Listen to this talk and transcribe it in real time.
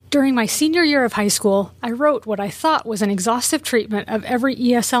During my senior year of high school, I wrote what I thought was an exhaustive treatment of every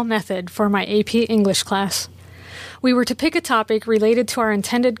ESL method for my AP English class. We were to pick a topic related to our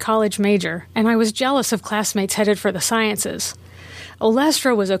intended college major, and I was jealous of classmates headed for the sciences.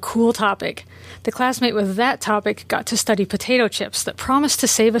 Olestra was a cool topic. The classmate with that topic got to study potato chips that promised to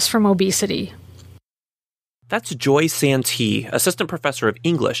save us from obesity. That's Joy Santee, assistant professor of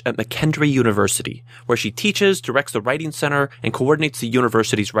English at McKendree University, where she teaches, directs the Writing Center, and coordinates the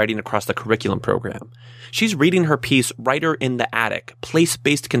university's writing across the curriculum program. She's reading her piece, Writer in the Attic,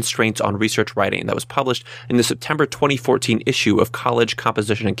 Place-Based Constraints on Research Writing, that was published in the September 2014 issue of College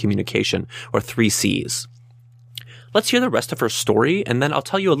Composition and Communication, or 3Cs. Let's hear the rest of her story, and then I'll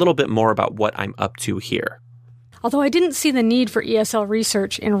tell you a little bit more about what I'm up to here. Although I didn't see the need for ESL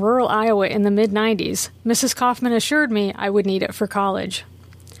research in rural Iowa in the mid-90s, Mrs. Kaufman assured me I would need it for college.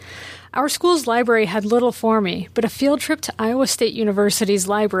 Our school's library had little for me, but a field trip to Iowa State University's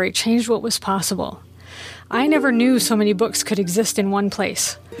library changed what was possible. I never knew so many books could exist in one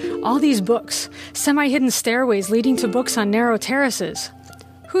place. All these books, semi-hidden stairways leading to books on narrow terraces.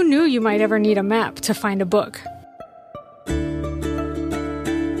 Who knew you might ever need a map to find a book?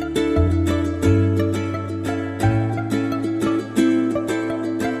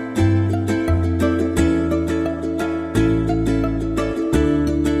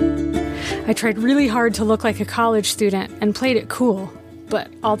 I tried really hard to look like a college student and played it cool, but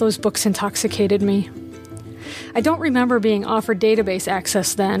all those books intoxicated me. I don't remember being offered database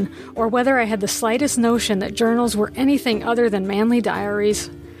access then, or whether I had the slightest notion that journals were anything other than manly diaries.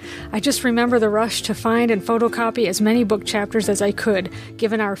 I just remember the rush to find and photocopy as many book chapters as I could,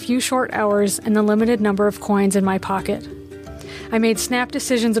 given our few short hours and the limited number of coins in my pocket. I made snap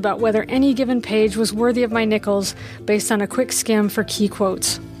decisions about whether any given page was worthy of my nickels based on a quick skim for key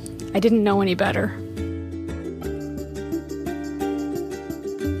quotes. I didn't know any better.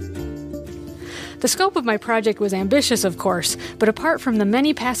 The scope of my project was ambitious, of course, but apart from the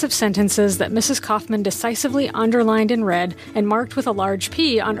many passive sentences that Mrs. Kaufman decisively underlined in red and marked with a large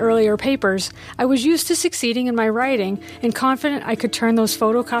P on earlier papers, I was used to succeeding in my writing and confident I could turn those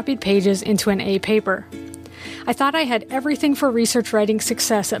photocopied pages into an A paper. I thought I had everything for research writing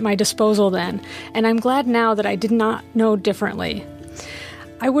success at my disposal then, and I'm glad now that I did not know differently.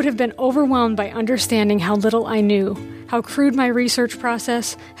 I would have been overwhelmed by understanding how little I knew, how crude my research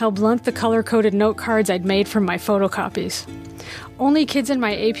process, how blunt the color-coded note cards I'd made from my photocopies. Only kids in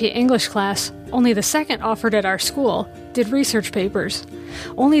my AP English class, only the second offered at our school, did research papers.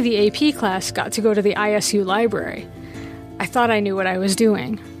 Only the AP class got to go to the ISU library. I thought I knew what I was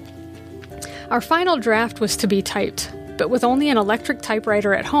doing. Our final draft was to be typed, but with only an electric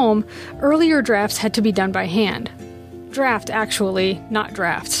typewriter at home, earlier drafts had to be done by hand. Draft, actually, not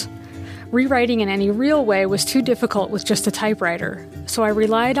drafts. Rewriting in any real way was too difficult with just a typewriter, so I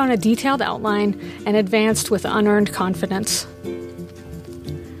relied on a detailed outline and advanced with unearned confidence.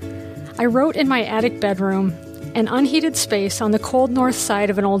 I wrote in my attic bedroom, an unheated space on the cold north side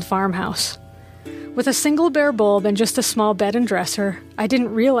of an old farmhouse. With a single bare bulb and just a small bed and dresser, I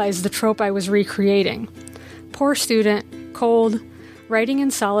didn't realize the trope I was recreating. Poor student, cold, writing in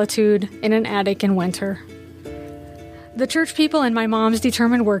solitude, in an attic in winter. The church people and my mom's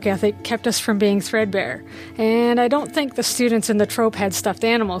determined work ethic kept us from being threadbare, and I don't think the students in the trope had stuffed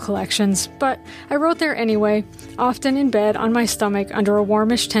animal collections, but I wrote there anyway, often in bed on my stomach under a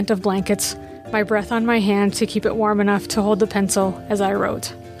warmish tent of blankets, my breath on my hand to keep it warm enough to hold the pencil as I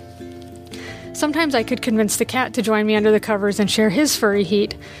wrote. Sometimes I could convince the cat to join me under the covers and share his furry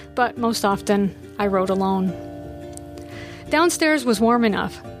heat, but most often I wrote alone. Downstairs was warm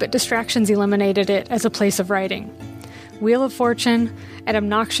enough, but distractions eliminated it as a place of writing. Wheel of Fortune, an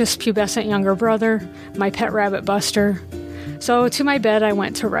obnoxious pubescent younger brother, my pet rabbit Buster. So to my bed I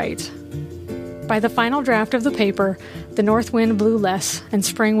went to write. By the final draft of the paper, the north wind blew less and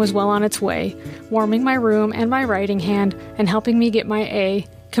spring was well on its way, warming my room and my writing hand and helping me get my A,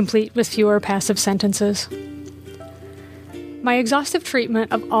 complete with fewer passive sentences. My exhaustive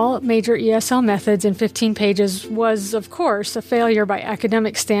treatment of all major ESL methods in 15 pages was, of course, a failure by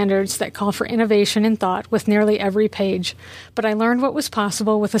academic standards that call for innovation in thought with nearly every page, but I learned what was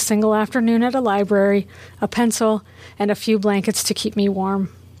possible with a single afternoon at a library, a pencil, and a few blankets to keep me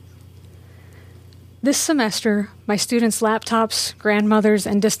warm. This semester, my students' laptops, grandmothers,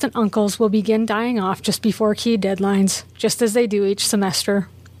 and distant uncles will begin dying off just before key deadlines, just as they do each semester.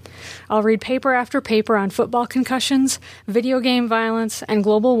 I'll read paper after paper on football concussions, video game violence, and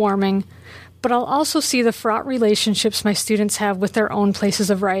global warming, but I'll also see the fraught relationships my students have with their own places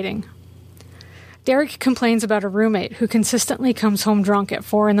of writing. Derek complains about a roommate who consistently comes home drunk at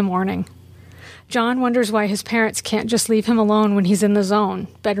 4 a.m. John wonders why his parents can't just leave him alone when he's in the zone,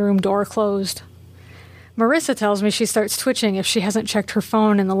 bedroom door closed. Marissa tells me she starts twitching if she hasn't checked her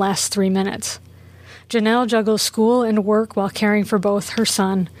phone in the last 3 minutes. Janelle juggles school and work while caring for both her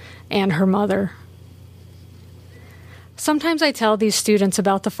son and her mother. Sometimes I tell these students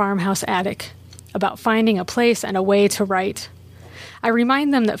about the farmhouse attic, about finding a place and a way to write. I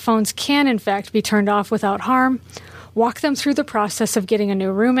remind them that phones can, in fact, be turned off without harm, walk them through the process of getting a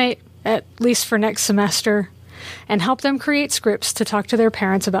new roommate, at least for next semester, and help them create scripts to talk to their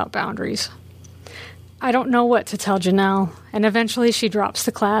parents about boundaries. I don't know what to tell Janelle, and eventually she drops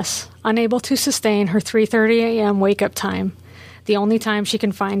the class, unable to sustain her 3:30 a.m. wake-up time, the only time she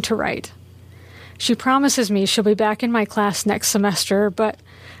can find to write. She promises me she'll be back in my class next semester, but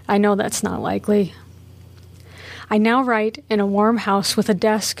I know that's not likely. I now write in a warm house with a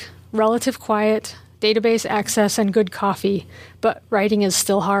desk, relative quiet, database access, and good coffee, but writing is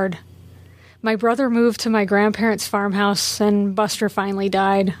still hard. My brother moved to my grandparents' farmhouse, and Buster finally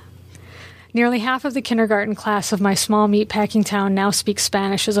died. Nearly half of the kindergarten class of my small meatpacking town now speaks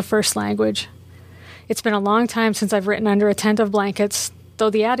Spanish as a first language. It's been a long time since I've written under a tent of blankets, though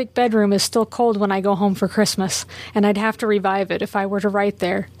the attic bedroom is still cold when I go home for Christmas, and I'd have to revive it if I were to write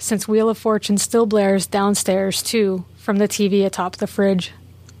there, since Wheel of Fortune still blares downstairs, too, from the TV atop the fridge.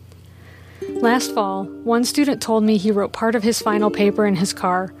 Last fall, one student told me he wrote part of his final paper in his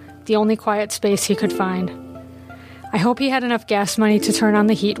car, the only quiet space he could find. I hope he had enough gas money to turn on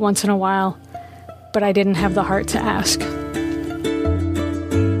the heat once in a while, but I didn't have the heart to ask.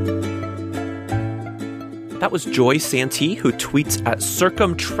 That was Joy Santee, who tweets at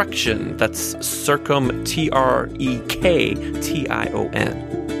Circumtrection. That's Circum, Trektion.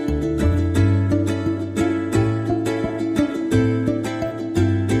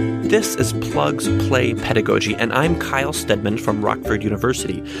 This is Plugs Play Pedagogy, and I'm Kyle Stedman from Rockford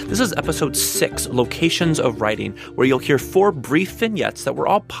University. This is episode 6, Locations of Writing, where you'll hear 4 brief vignettes that were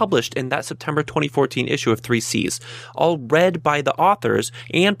all published in that September 2014 issue of 3Cs, all read by the authors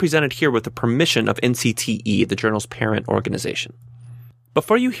and presented here with the permission of NCTE, the journal's parent organization.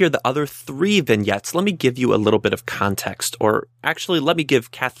 Before you hear the other 3 vignettes, let me give you a little bit of context, or actually let me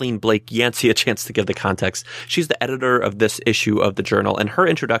give Kathleen Blake Yancey a chance to give the context. She's the editor of this issue of the journal, and her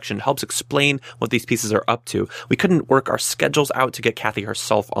introduction helps explain what these pieces are up to. We couldn't work our schedules out to get Kathy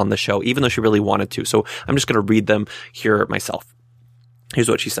herself on the show, even though she really wanted to, so I'm just going to read them here myself. Here's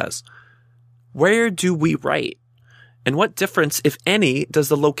what she says. Where do we write? And what difference, if any, does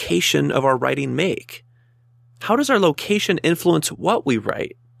the location of our writing make? How does our location influence what we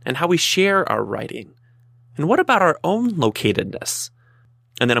write and how we share our writing? And what about our own locatedness?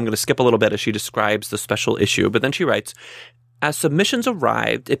 And then I'm going to skip a little bit as she describes the special issue, but then she writes, as submissions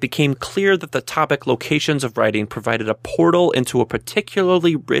arrived, it became clear that the topic locations of writing provided a portal into a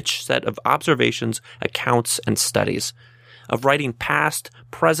particularly rich set of observations, accounts, and studies, of writing past,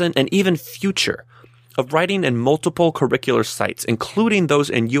 present, and even future, of writing in multiple curricular sites, including those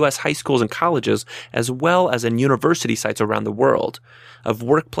in U.S. high schools and colleges, as well as in university sites around the world, of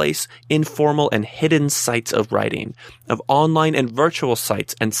workplace, informal, and hidden sites of writing, of online and virtual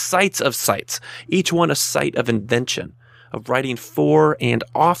sites, and sites of sites, each one a site of invention, of writing for and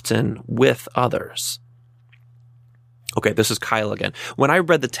often with others. Okay, this is Kyle again. When I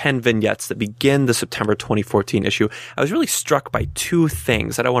read the 10 vignettes that begin the September 2014 issue, I was really struck by 2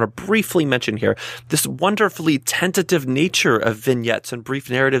 things that I want to briefly mention here. This wonderfully tentative nature of vignettes and brief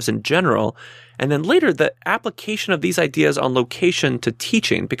narratives in general, and then later the application of these ideas on location to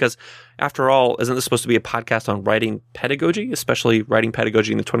teaching, because after all, isn't this supposed to be a podcast on writing pedagogy, especially writing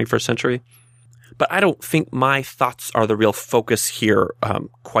pedagogy in the 21st century? But I don't think my thoughts are the real focus here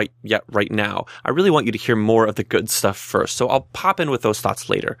quite yet right now. I really want you to hear more of the good stuff first, so I'll pop in with those thoughts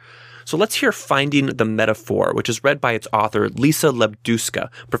later. So let's hear Finding the Metaphor, which is read by its author, Lisa Lebduska,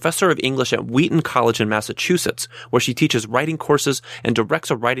 professor of English at Wheaton College in Massachusetts, where she teaches writing courses and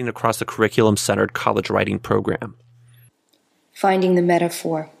directs a Writing Across the Curriculum-centered college writing program. Finding the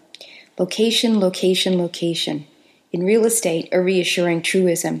Metaphor. Location, location, location. In real estate, a reassuring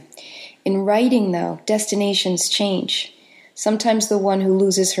truism. In writing, though, destinations change. Sometimes the one who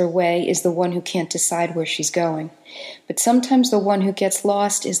loses her way is the one who can't decide where she's going. But sometimes the one who gets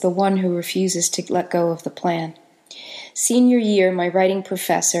lost is the one who refuses to let go of the plan. Senior year, my writing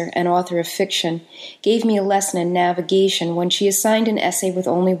professor, an author of fiction, gave me a lesson in navigation when she assigned an essay with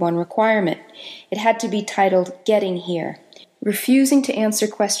only one requirement. It had to be titled, Getting Here. Refusing to answer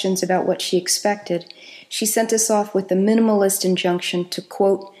questions about what she expected, she sent us off with the minimalist injunction to,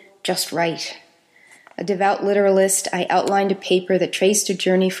 quote, just write. A devout literalist, I outlined a paper that traced a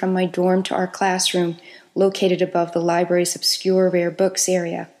journey from my dorm to our classroom, located above the library's obscure rare books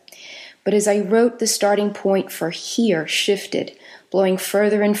area. But as I wrote, the starting point for here shifted, blowing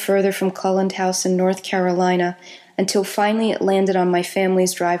further and further from Culland House in North Carolina, until finally it landed on my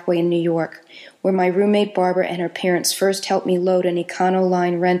family's driveway in New York, where my roommate Barbara and her parents first helped me load an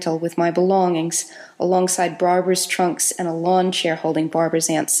Econoline rental with my belongings, alongside Barbara's trunks and a lawn chair holding Barbara's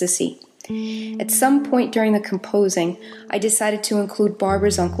Aunt Sissy. At some point during the composing, I decided to include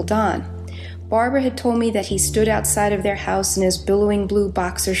Barbara's Uncle Don. Barbara had told me that he stood outside of their house in his billowing blue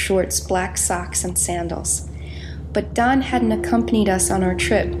boxer shorts, black socks, and sandals. But Don hadn't accompanied us on our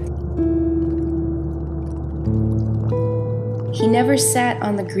trip. He never sat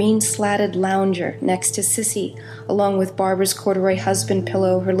on the green slatted lounger next to Sissy, along with Barbara's corduroy husband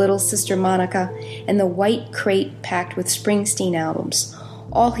pillow, her little sister Monica, and the white crate packed with Springsteen albums.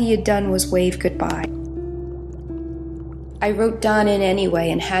 All he had done was wave goodbye. I wrote Don in anyway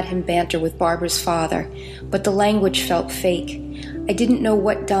and had him banter with Barbara's father, but the language felt fake. I didn't know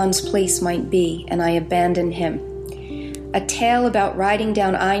what Don's place might be, and I abandoned him. A tale about riding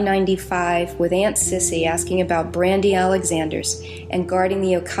down I-95 with Aunt Sissy asking about Brandy Alexander's and guarding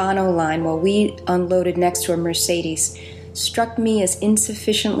the Econoline while we unloaded next to a Mercedes struck me as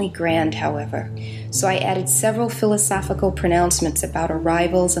insufficiently grand, however, so I added several philosophical pronouncements about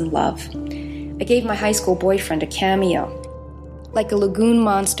arrivals and love. I gave my high school boyfriend a cameo. Like a lagoon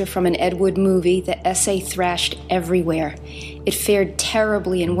monster from an Ed Wood movie, the essay thrashed everywhere. It fared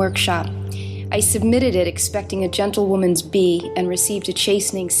terribly in workshop. I submitted it expecting a gentlewoman's B and received a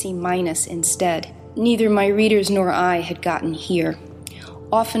chastening C- instead. Neither my readers nor I had gotten here.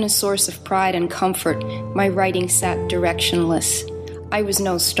 Often a source of pride and comfort, my writing sat directionless. I was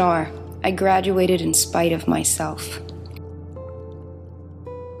no star. I graduated in spite of myself.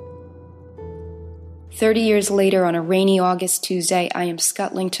 30 years later, on a rainy August Tuesday, I am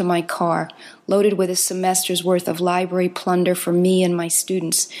scuttling to my car, loaded with a semester's worth of library plunder for me and my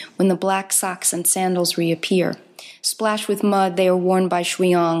students, when the black socks and sandals reappear. Splashed with mud, they are worn by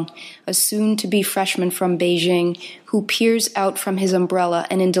Shuiyang, a soon-to-be freshman from Beijing, who peers out from his umbrella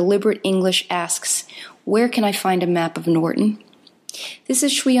and in deliberate English asks, "Where can I find a map of Norton?" This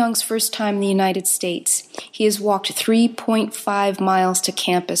is Shuiyang's first time in the United States. He has walked 3.5 miles to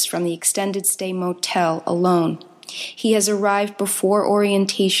campus from the extended stay motel alone. He has arrived before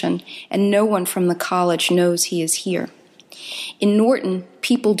orientation, and no one from the college knows he is here. In Norton,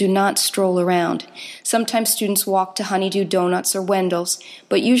 people do not stroll around. Sometimes students walk to Honeydew Donuts or Wendell's,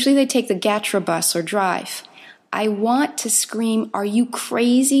 but usually they take the Gatra bus or drive. I want to scream, "Are you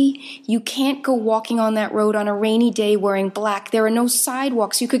crazy? You can't go walking on that road on a rainy day wearing black. There are no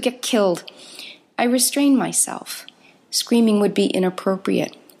sidewalks. You could get killed." I restrain myself. Screaming would be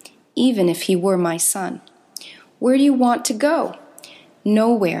inappropriate, even if he were my son. "Where do you want to go?"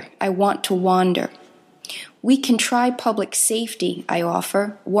 "Nowhere. I want to wander." "We can try public safety," I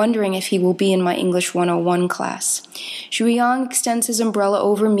offer, wondering if he will be in my English 101 class. Shuiyang extends his umbrella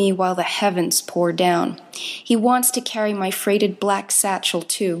over me while the heavens pour down. He wants to carry my freighted black satchel,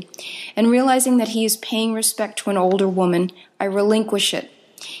 too, and realizing that he is paying respect to an older woman, I relinquish it.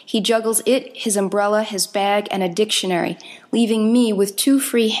 He juggles it, his umbrella, his bag, and a dictionary, leaving me with 2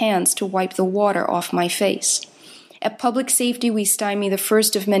 free hands to wipe the water off my face. At public safety, we stymie the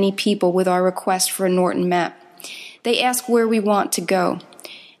first of many people with our request for a Norton map. They ask where we want to go.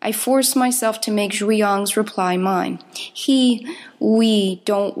 I force myself to make Shuiyang's reply mine. We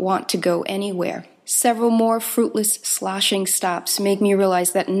don't want to go anywhere. Several more fruitless, sloshing stops make me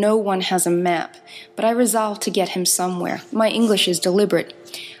realize that no one has a map, but I resolve to get him somewhere. My English is deliberate.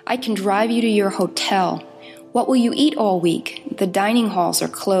 "I can drive you to your hotel. What will you eat all week? The dining halls are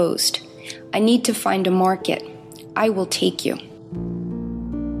closed. I need to find a market. I will take you."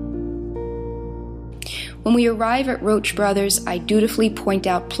 When we arrive at Roach Brothers, I dutifully point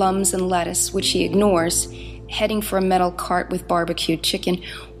out plums and lettuce, which he ignores, heading for a metal cart with barbecued chicken.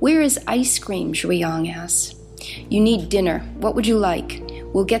 "Where is ice cream?" Shuiyang asks. "You need dinner. What would you like?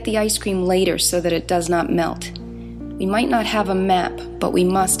 We'll get the ice cream later so that it does not melt." We might not have a map, but we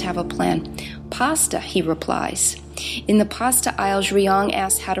must have a plan. "Pasta," he replies. In the pasta aisle, Shuiyang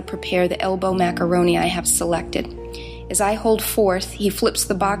asks how to prepare the elbow macaroni I have selected. As I hold forth, he flips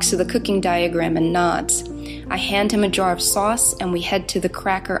the box of the cooking diagram and nods. I hand him a jar of sauce, and we head to the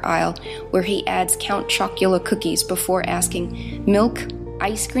cracker aisle, where he adds Count Chocula cookies before asking, "Milk?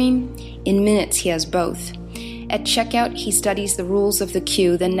 Ice cream?" In minutes, he has both. At checkout, he studies the rules of the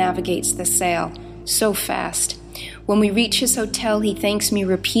queue, then navigates the sale. So fast. When we reach his hotel, he thanks me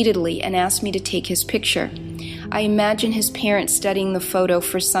repeatedly and asks me to take his picture. I imagine his parents studying the photo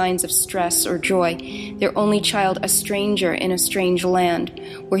for signs of stress or joy, their only child a stranger in a strange land,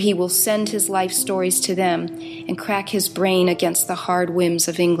 where he will send his life stories to them and crack his brain against the hard whims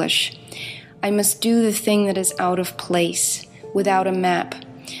of English. I must do the thing that is out of place, without a map,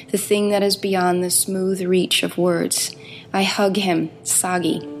 the thing that is beyond the smooth reach of words. I hug him,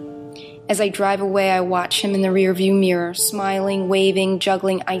 Sagi. As I drive away, I watch him in the rearview mirror, smiling, waving,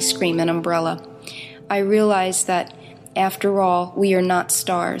 juggling ice cream and umbrella. I realize that, after all, we are not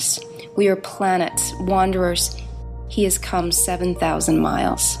stars. We are planets, wanderers. He has come 7,000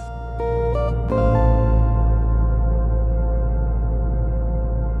 miles.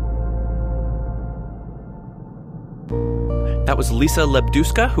 That was Lisa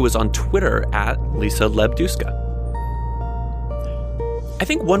Lebduska, who is on Twitter at Lisa Lebduska. I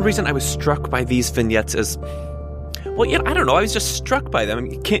think one reason I was struck by these vignettes is, well, yeah, I don't know. I was just struck by them. I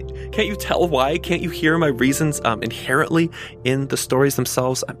mean, can't you tell why? Can't you hear my reasons inherently in the stories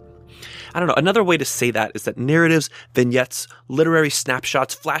themselves? I don't know. Another way to say that is that narratives, vignettes, literary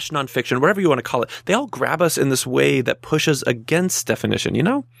snapshots, flash nonfiction, whatever you want to call it, they all grab us in this way that pushes against definition, you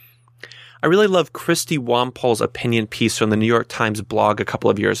know? I really love Christy Wampol's opinion piece from the New York Times blog a couple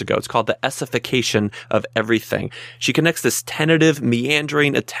of years ago. It's called The Essification of Everything. She connects this tentative,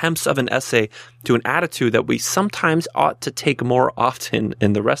 meandering attempts of an essay to an attitude that we sometimes ought to take more often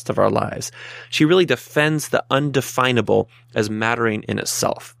in the rest of our lives. She really defends the undefinable as mattering in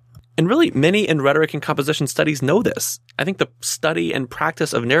itself. And really, many in rhetoric and composition studies know this. I think the study and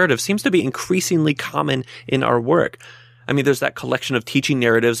practice of narrative seems to be increasingly common in our work. I mean, there's that collection of teaching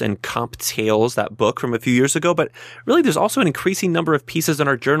narratives and comp tales, that book from a few years ago, but really there's also an increasing number of pieces in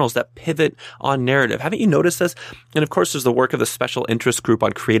our journals that pivot on narrative. Haven't you noticed this? And of course, there's the work of the special interest group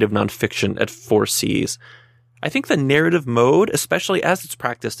on creative nonfiction at 4Cs. I think the narrative mode, especially as it's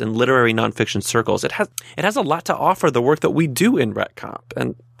practiced in literary nonfiction circles, it has a lot to offer the work that we do in RetComp,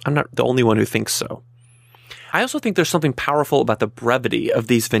 and I'm not the only one who thinks so. I also think there's something powerful about the brevity of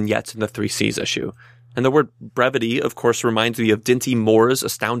these vignettes in the 3Cs issue. And the word brevity, of course, reminds me of Dinty Moore's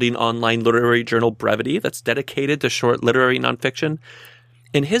astounding online literary journal Brevity that's dedicated to short literary nonfiction.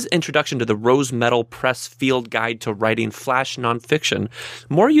 In his introduction to the Rose Medal Press Field Guide to Writing Flash Nonfiction,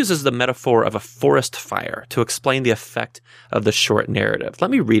 Moore uses the metaphor of a forest fire to explain the effect of the short narrative.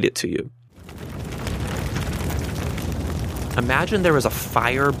 Let me read it to you. Imagine there is a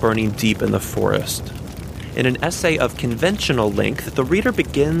fire burning deep in the forest. In an essay of conventional length, the reader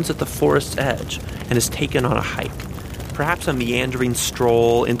begins at the forest's edge and is taken on a hike, perhaps a meandering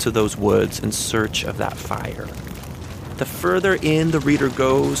stroll into those woods in search of that fire. The further in the reader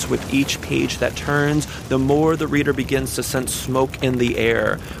goes with each page that turns, the more the reader begins to sense smoke in the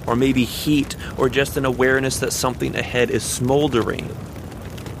air, or maybe heat, or just an awareness that something ahead is smoldering.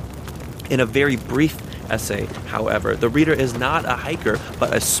 In a very brief essay, however, the reader is not a hiker,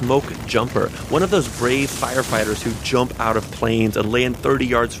 but a smoke jumper, one of those brave firefighters who jump out of planes and land 30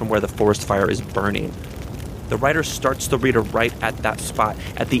 yards from where the forest fire is burning. The writer starts the reader right at that spot,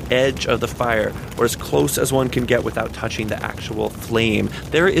 at the edge of the fire, or as close as one can get without touching the actual flame.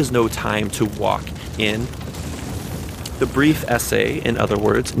 There is no time to walk in. The brief essay, in other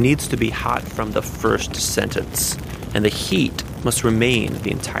words, needs to be hot from the first sentence, and the heat must remain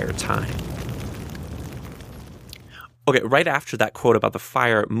the entire time. Okay, right after that quote about the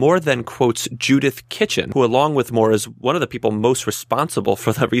fire, Moore then quotes Judith Kitchen, who along with Moore is one of the people most responsible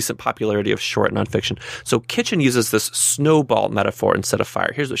for the recent popularity of short nonfiction. So Kitchen uses this snowball metaphor instead of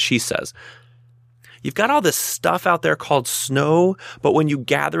fire. Here's what she says. You've got all this stuff out there called snow, but when you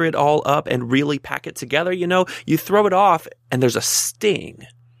gather it all up and really pack it together, you throw it off and there's a sting.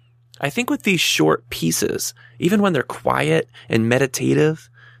 I think with these short pieces, even when they're quiet and meditative,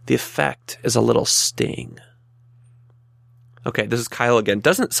 the effect is a little sting. Okay, this is Kyle again.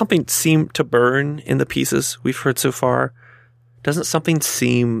 Doesn't something seem to burn in the pieces we've heard so far? Doesn't something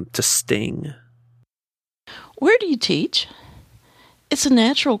seem to sting? Where do you teach? It's a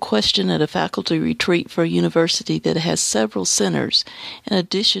natural question at a faculty retreat for a university that has several centers in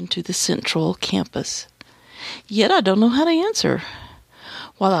addition to the central campus. Yet I don't know how to answer.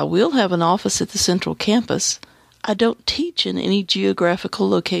 While I will have an office at the central campus, I don't teach in any geographical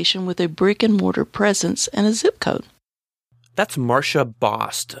location with a brick-and-mortar presence and a zip code. That's Marcia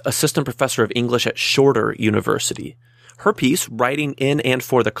Bost, assistant professor of English at Shorter University. Her piece, Writing in and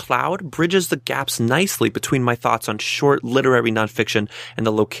for the Cloud, bridges the gaps nicely between my thoughts on short literary nonfiction and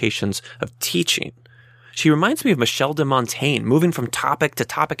the locations of teaching. She reminds me of Michel de Montaigne, moving from topic to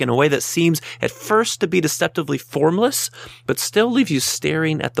topic in a way that seems at first to be deceptively formless, but still leaves you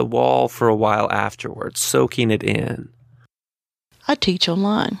staring at the wall for a while afterwards, soaking it in. I teach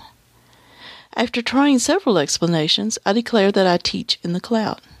online. After trying several explanations, I declare that I teach in the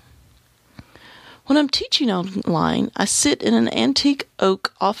cloud. When I'm teaching online, I sit in an antique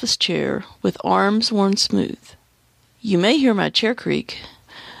oak office chair with arms worn smooth. You may hear my chair creak,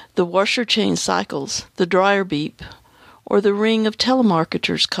 the washer chain cycles, the dryer beep, or the ring of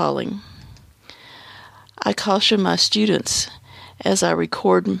telemarketers calling. I caution my students as I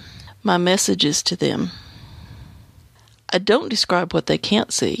record my messages to them. I don't describe what they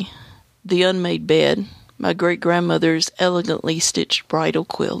can't see. The unmade bed, my great-grandmother's elegantly stitched bridal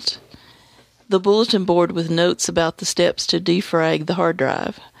quilt, the bulletin board with notes about the steps to defrag the hard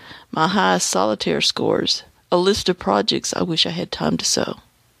drive, my highest solitaire scores, a list of projects I wish I had time to sew.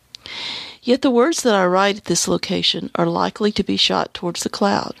 Yet the words that I write at this location are likely to be shot towards the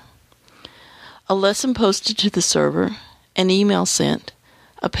cloud. A lesson posted to the server, an email sent,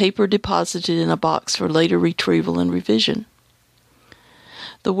 a paper deposited in a box for later retrieval and revision.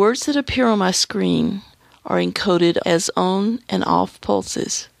 The words that appear on my screen are encoded as on and off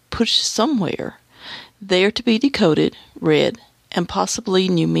pulses, pushed somewhere, there to be decoded, read, and possibly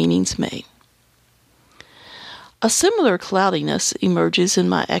new meanings made. A similar cloudiness emerges in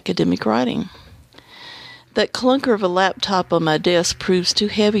my academic writing. That clunker of a laptop on my desk proves too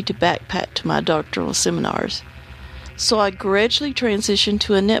heavy to backpack to my doctoral seminars, so I gradually transition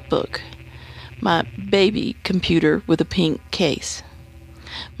to a netbook, my baby computer with a pink case.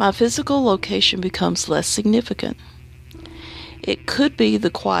 My physical location becomes less significant. It could be the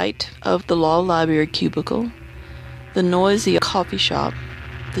quiet of the law library cubicle, the noisy coffee shop,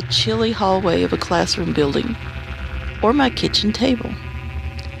 the chilly hallway of a classroom building, or my kitchen table.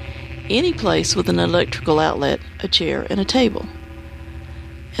 Any place with an electrical outlet, a chair, and a table.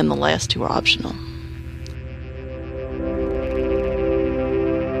 And the last two are optional.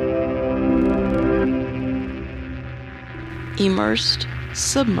 Immersed,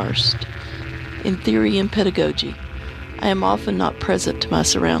 submersed. In theory and pedagogy, I am often not present to my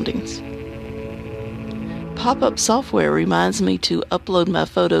surroundings. Pop-up software reminds me to upload my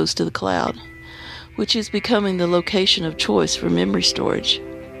photos to the cloud, which is becoming the location of choice for memory storage.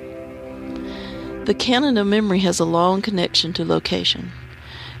 The canon of memory has a long connection to location,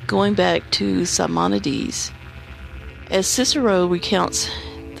 going back to Simonides. As Cicero recounts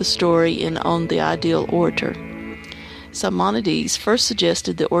the story in On the Ideal Orator, Simonides first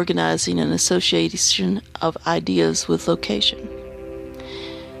suggested the organizing and association of ideas with location.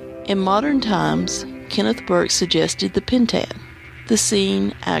 In modern times, Kenneth Burke suggested the pentad, the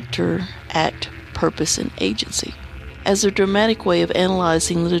scene, actor, act, purpose, and agency, as a dramatic way of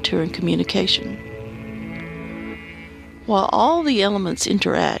analyzing literature and communication. While all the elements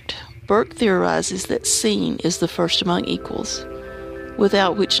interact, Burke theorizes that scene is the first among equals,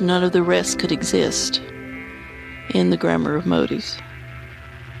 without which none of the rest could exist, in the Grammar of Motives.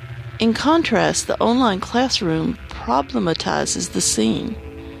 In contrast, the online classroom problematizes the scene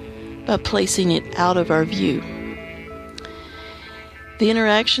by placing it out of our view. The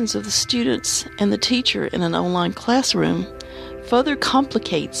interactions of the students and the teacher in an online classroom further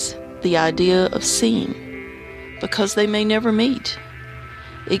complicates the idea of scene, because they may never meet,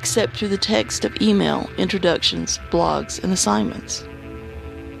 except through the text of email, introductions, blogs, and assignments.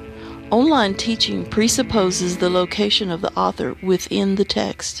 Online teaching presupposes the location of the author within the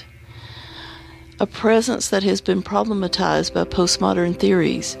text, a presence that has been problematized by postmodern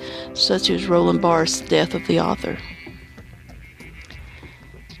theories such as Roland Barthes' Death of the Author.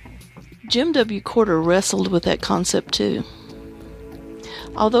 Jim W. Corder wrestled with that concept too.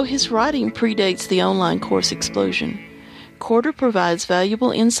 Although his writing predates the online course explosion, Corder provides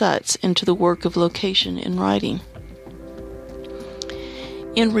valuable insights into the work of location in writing.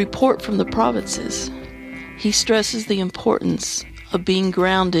 In Report from the Provinces, he stresses the importance of being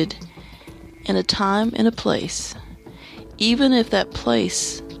grounded in a time and a place, even if that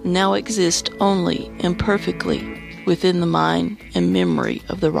place now exists only imperfectly within the mind and memory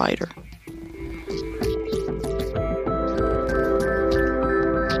of the writer.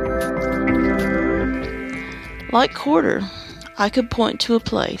 Like Corder, I could point to a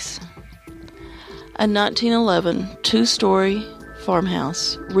place. A 1911 two-story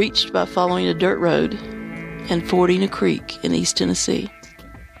farmhouse reached by following a dirt road and fording a creek in East Tennessee.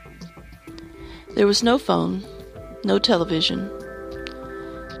 There was no phone, no television,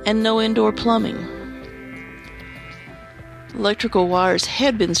 and no indoor plumbing. Electrical wires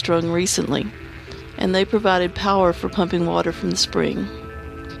had been strung recently, and they provided power for pumping water from the spring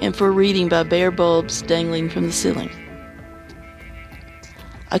and for reading by bare bulbs dangling from the ceiling.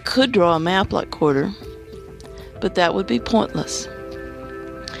 I could draw a map like Corder, but that would be pointless.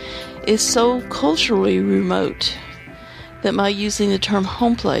 It's so culturally remote that my using the term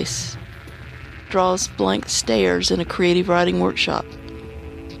home place draws blank stares in a creative writing workshop.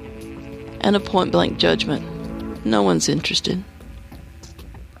 And a point-blank judgment. No one's interested.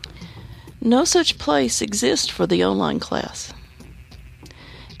 No such place exists for the online class.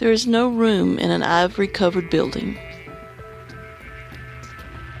 There is no room in an ivory-covered building.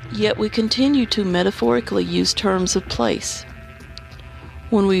 Yet we continue to metaphorically use terms of place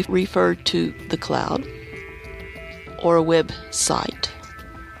when we refer to the cloud, or a website,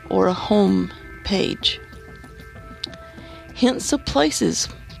 or a home page. Hints of places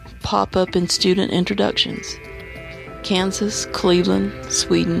pop up in student introductions. Kansas, Cleveland,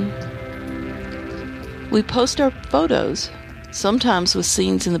 Sweden. We post our photos, sometimes with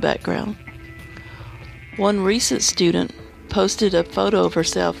scenes in the background. One recent student posted a photo of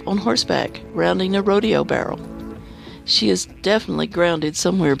herself on horseback, rounding a rodeo barrel. She is definitely grounded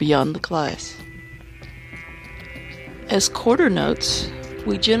somewhere beyond the class. As quarter notes,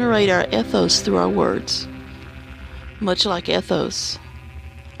 we generate our ethos through our words. Much like ethos,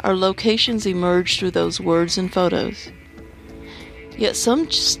 our locations emerge through those words and photos. Yet some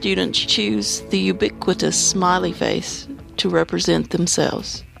students choose the ubiquitous smiley face to represent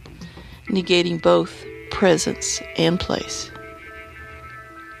themselves, negating both presence and place.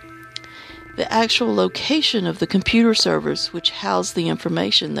 The actual location of the computer servers which house the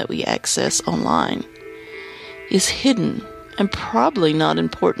information that we access online is hidden and probably not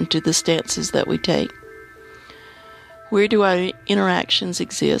important to the stances that we take. Where do our interactions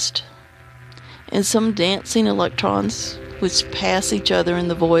exist? In some dancing electrons which pass each other in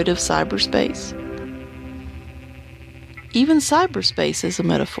the void of cyberspace? Even cyberspace is a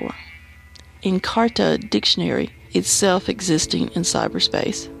metaphor. Encarta Dictionary, itself existing in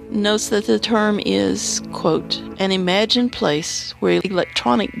cyberspace, notes that the term is, quote, an imagined place where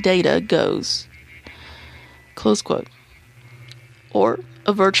electronic data goes, close quote, or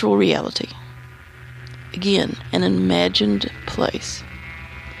a virtual reality. Again, an imagined place.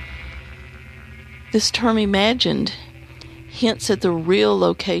 This term imagined hints at the real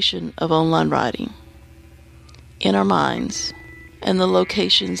location of online writing, in our minds, and the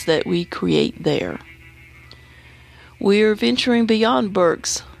locations that we create there. We are venturing beyond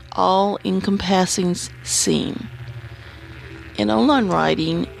Burke's all-encompassing scene. In online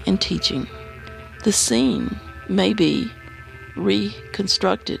writing and teaching, the scene may be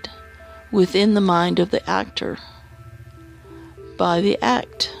reconstructed within the mind of the actor by the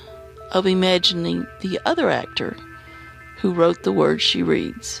act of imagining the other actor who wrote the words she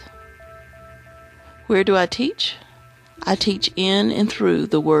reads. Where do I teach? I teach in and through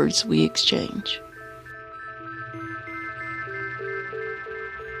the words we exchange.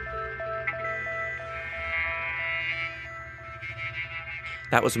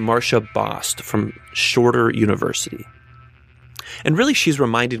 That was Marcia Bost from Shorter University. And really, she's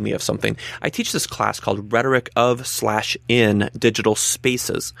reminded me of something. I teach this class called Rhetoric of/in Digital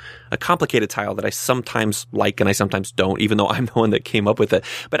Spaces, a complicated title that I sometimes like and I sometimes don't, even though I'm the one that came up with it.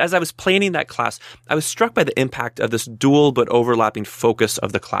 But as I was planning that class, I was struck by the impact of this dual but overlapping focus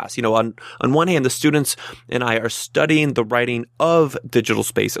of the class. You know, on one hand, the students and I are studying the writing of digital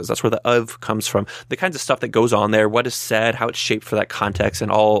spaces. That's where the of comes from. The kinds of stuff that goes on there, what is said, how it's shaped for that context,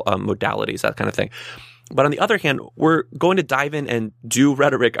 and all modalities, that kind of thing. But on the other hand, we're going to dive in and do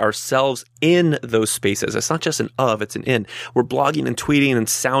rhetoric ourselves in those spaces. It's not just an of, it's an in. We're blogging and tweeting and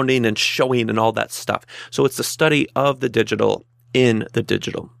sounding and showing and all that stuff. So it's the study of the digital in the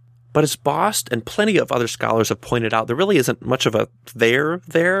digital. But as Bost and plenty of other scholars have pointed out, there really isn't much of a there.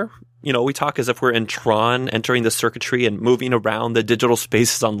 You know, we talk as if we're in Tron, entering the circuitry and moving around the digital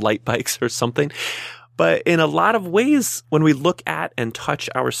spaces on light bikes or something. But in a lot of ways, when we look at and touch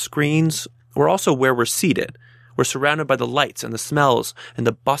our screens, we're also where we're seated. We're surrounded by the lights and the smells and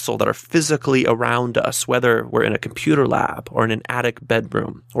the bustle that are physically around us, whether we're in a computer lab or in an attic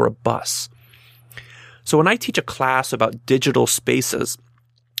bedroom or a bus. So when I teach a class about digital spaces,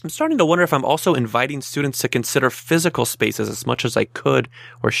 I'm starting to wonder if I'm also inviting students to consider physical spaces as much as I could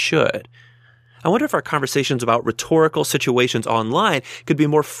or should. I wonder if our conversations about rhetorical situations online could be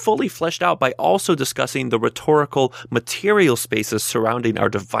more fully fleshed out by also discussing the rhetorical material spaces surrounding our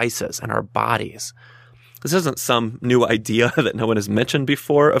devices and our bodies. This isn't some new idea that no one has mentioned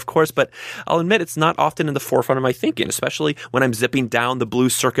before, of course, but I'll admit it's not often in the forefront of my thinking, especially when I'm zipping down the blue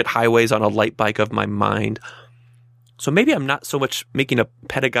circuit highways on a light bike of my mind. So maybe I'm not so much making a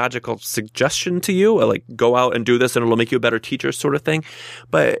pedagogical suggestion to you, like go out and do this and it'll make you a better teacher sort of thing.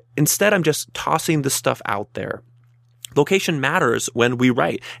 But instead, I'm just tossing this stuff out there. Location matters when we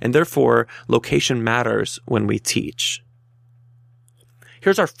write, and therefore location matters when we teach.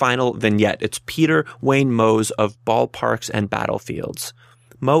 Here's our final vignette. It's Peter Wayne Mose of Ballparks and Battlefields.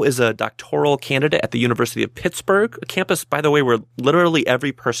 Mo is a doctoral candidate at the University of Pittsburgh, a campus, by the way, where literally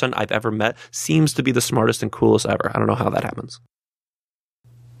every person I've ever met seems to be the smartest and coolest ever. I don't know how that happens.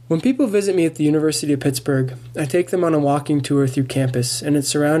 When people visit me at the University of Pittsburgh, I take them on a walking tour through campus and its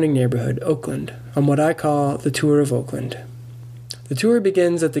surrounding neighborhood, Oakland, on what I call the Tour of Oakland. The tour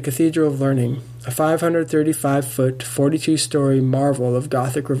begins at the Cathedral of Learning, a 535-foot, 42-story marvel of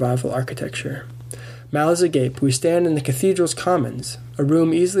Gothic Revival architecture. Mouths agape, we stand in the cathedral's commons, a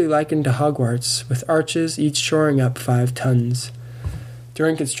room easily likened to Hogwarts, with arches each shoring up 5 tons.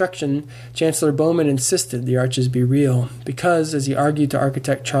 During construction, Chancellor Bowman insisted the arches be real, because, as he argued to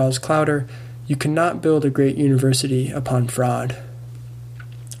architect Charles Clowder, you cannot build a great university upon fraud.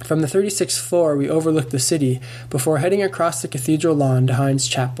 From the 36th floor, we overlook the city before heading across the cathedral lawn to Heinz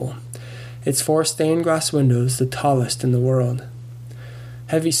Chapel, its 4 stained glass windows the tallest in the world.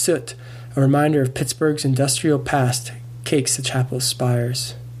 Heavy soot, a reminder of Pittsburgh's industrial past, cakes the chapel's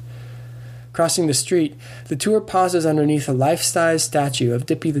spires. Crossing the street, the tour pauses underneath a life-size statue of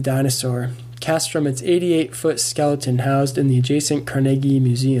Dippy the dinosaur, cast from its 88-foot skeleton housed in the adjacent Carnegie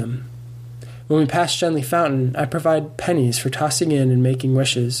Museum. When we pass Shenley Fountain, I provide pennies for tossing in and making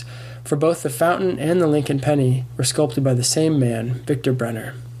wishes, for both the fountain and the Lincoln penny were sculpted by the same man, Victor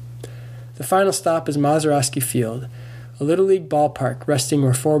Brenner. The final stop is Mazeroski Field, a Little League ballpark resting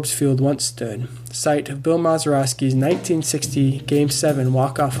where Forbes Field once stood, site of Bill Mazeroski's 1960 Game 7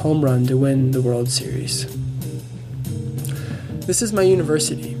 walk-off home run to win the World Series. This is my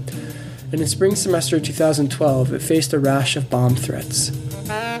university, and in spring semester 2012 it faced a rash of bomb threats.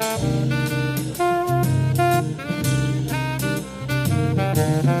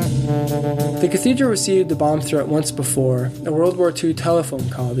 The cathedral received a bomb threat once before, a World War II telephone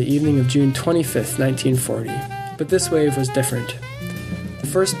call the evening of June 25, 1940, but this wave was different. The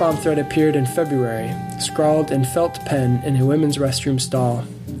first bomb threat appeared in February, scrawled in felt pen in a women's restroom stall.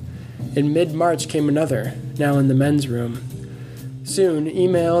 In mid-March came another, now in the men's room. Soon,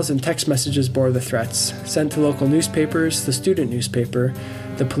 emails and text messages bore the threats, sent to local newspapers, the student newspaper,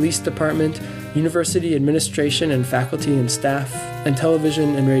 the police department, university administration and faculty and staff, and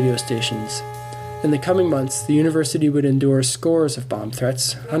television and radio stations. In the coming months, the university would endure scores of bomb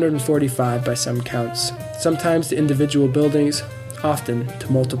threats, 145 by some counts, sometimes to individual buildings, often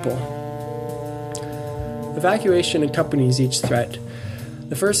to multiple. Evacuation accompanies each threat.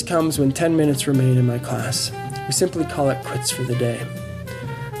 The first comes when 10 minutes remain in my class. We simply call it quits for the day.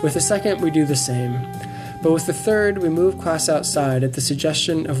 With the second, we do the same. But with the third, we move class outside at the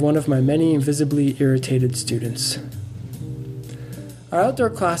suggestion of one of my many visibly irritated students. Our outdoor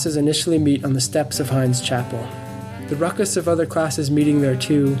classes initially meet on the steps of Heinz Chapel. The ruckus of other classes meeting there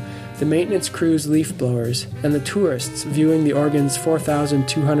too, the maintenance crew's leaf blowers, and the tourists viewing the organ's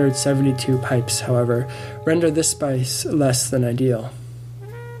 4,272 pipes, however, render this space less than ideal.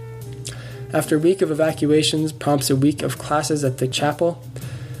 After a week of evacuations prompts a week of classes at the chapel,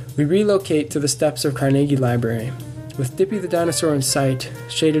 we relocate to the steps of Carnegie Library. With Dippy the dinosaur in sight,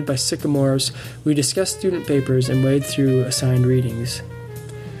 shaded by sycamores, we discuss student papers and wade through assigned readings.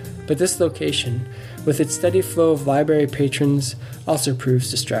 But this location, with its steady flow of library patrons, also proves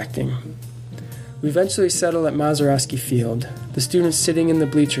distracting. We eventually settle at Mazeroski Field, the students sitting in the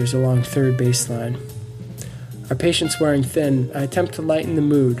bleachers along third baseline. Our patients wearing thin, I attempt to lighten the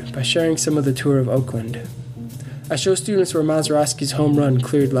mood by sharing some of the tour of Oakland. I show students where Mazeroski's home run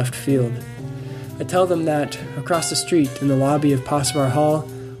cleared left field. I tell them that, across the street in the lobby of Posvar Hall,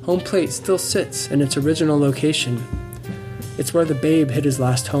 home plate still sits in its original location. It's where the Babe hit his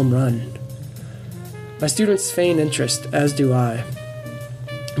last home run. My students feign interest, as do I.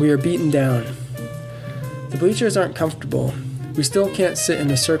 We are beaten down. The bleachers aren't comfortable. We still can't sit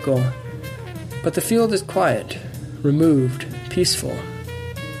in a circle. But the field is quiet, removed, peaceful.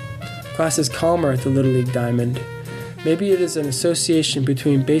 Class is calmer at the Little League Diamond. Maybe it is an association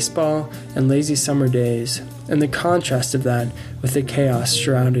between baseball and lazy summer days, and the contrast of that with the chaos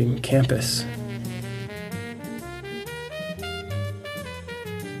surrounding campus.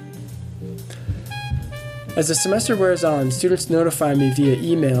 As the semester wears on, students notify me via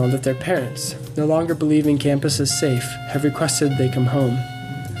email that their parents, no longer believing campus is safe, have requested they come home.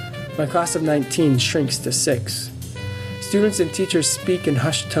 My class of 19 shrinks to 6. Students and teachers speak in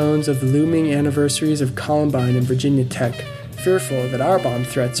hushed tones of the looming anniversaries of Columbine and Virginia Tech, fearful that our bomb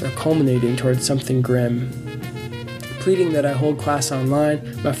threats are culminating towards something grim. Pleading that I hold class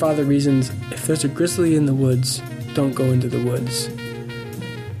online, my father reasons, if there's a grizzly in the woods, don't go into the woods.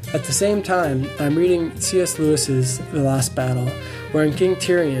 At the same time, I'm reading C.S. Lewis's The Last Battle, wherein King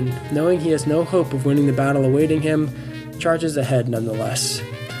Tyrion, knowing he has no hope of winning the battle awaiting him, charges ahead nonetheless.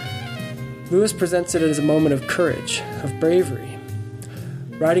 Lewis presents it as a moment of courage, of bravery.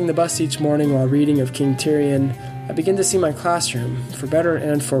 Riding the bus each morning while reading of King Tyrion, I begin to see my classroom, for better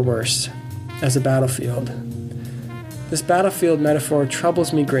and for worse, as a battlefield. This battlefield metaphor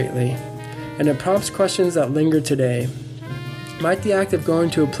troubles me greatly, and it prompts questions that linger today. Might the act of going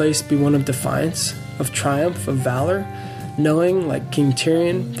to a place be one of defiance, of triumph, of valor, knowing, like King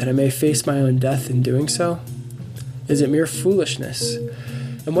Tyrion, that I may face my own death in doing so? Is it mere foolishness?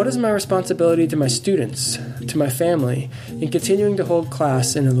 And what is my responsibility to my students, to my family, in continuing to hold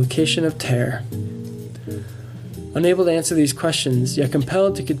class in a location of terror? Unable to answer these questions, yet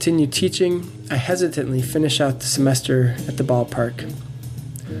compelled to continue teaching, I hesitantly finish out the semester at the ballpark.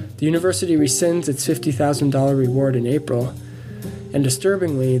 The university rescinds its $50,000 reward in April, and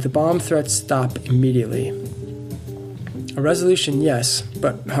disturbingly, the bomb threats stop immediately. A resolution, yes,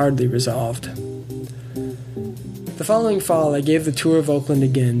 but hardly resolved. The following fall, I gave the tour of Oakland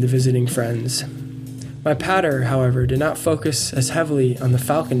again to visiting friends. My patter, however, did not focus as heavily on the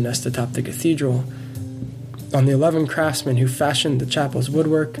falcon nest atop the cathedral, on the 11 craftsmen who fashioned the chapel's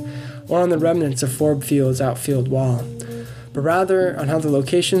woodwork, or on the remnants of Forbes Field's outfield wall, but rather on how the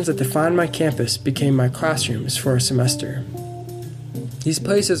locations that define my campus became my classrooms for a semester. These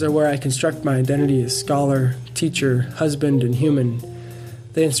places are where I construct my identity as scholar, teacher, husband, and human.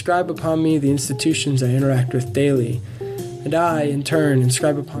 They inscribe upon me the institutions I interact with daily, and I, in turn,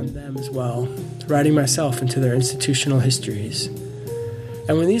 inscribe upon them as well, writing myself into their institutional histories.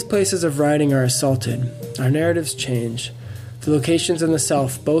 And when these places of writing are assaulted, our narratives change, the locations and the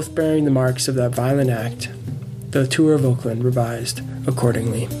self both bearing the marks of that violent act, the tour of Oakland revised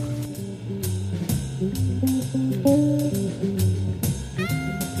accordingly.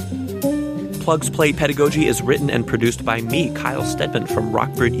 Plugs Play Pedagogy is written and produced by me, Kyle Stedman from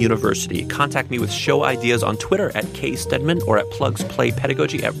Rockford University. Contact me with show ideas on Twitter at kstedman or at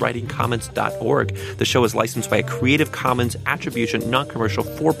plugsplaypedagogy at writingcommons.org. The show is licensed by a Creative Commons Attribution Non-Commercial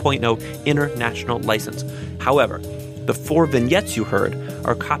 4.0 International License. However, the 4 vignettes you heard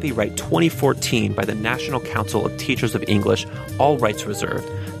are copyright 2014 by the National Council of Teachers of English, all rights reserved.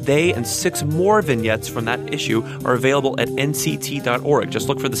 They and 6 more vignettes from that issue are available at nct.org. Just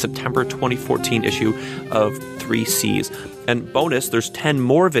look for the September 2014 issue of 3Cs. And bonus, there's 10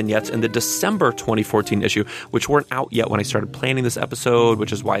 more vignettes in the December 2014 issue, which weren't out yet when I started planning this episode,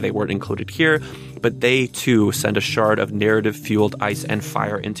 which is why they weren't included here. But they, too, send a shard of narrative-fueled ice and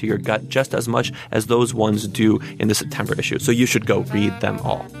fire into your gut just as much as those ones do in the September issue. So you should go read them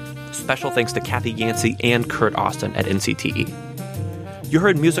all. Special thanks to Kathy Yancey and Kurt Austin at NCTE. You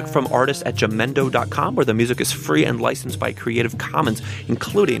heard music from artists at Jamendo.com, where the music is free and licensed by Creative Commons,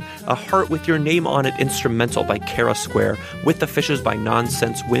 including A Heart With Your Name On It instrumental by Kara Square, With the Fishes by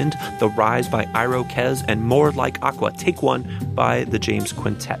Nonsense Wind, The Rise by Irokez, and More Like Aqua, Take One by the James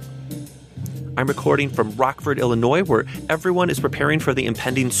Quintet. I'm recording from Rockford, Illinois, where everyone is preparing for the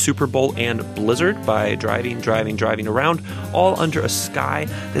impending Super Bowl and blizzard by driving around, all under a sky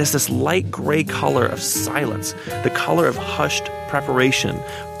that is this light gray color of silence, the color of hushed preparation,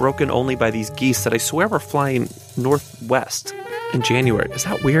 broken only by these geese that I swear were flying northwest in January. Is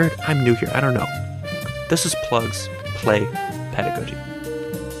that weird? I'm new here. I don't know. This is Plugs Play Pedagogy.